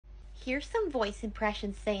Here's some voice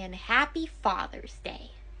impressions saying Happy Father's Day.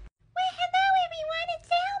 Well, hello everyone, it's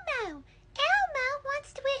Elmo. Elmo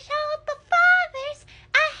wants to wish all the fathers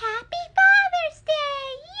a happy Father's Day.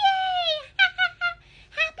 Yay!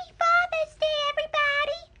 Happy Father's Day,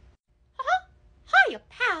 everybody. Hiya,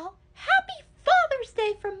 pal. Happy Father's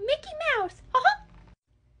Day from Mickey Mouse.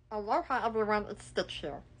 Aloha, everyone. It's Stitch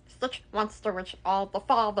here. Stitch wants to wish all the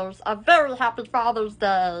fathers a very happy Father's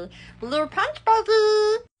Day. Blue punch,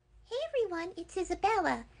 baby! Hey everyone, it's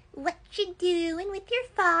Isabella. What you doing with your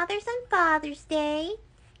fathers on Father's Day?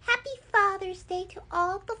 Happy Father's Day to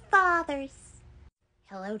all the fathers.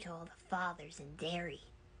 Hello to all the fathers in Derry.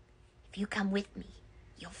 If you come with me,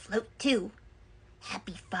 you'll float too.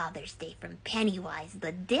 Happy Father's Day from Pennywise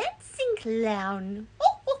the Dancing Clown.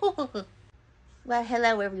 Well,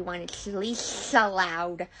 hello everyone, it's Lisa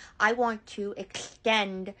Loud. I want to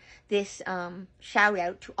extend this shout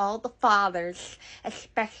out to all the fathers,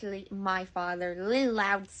 especially my father, Lynn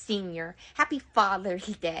Loud Sr. Happy Father's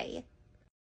Day.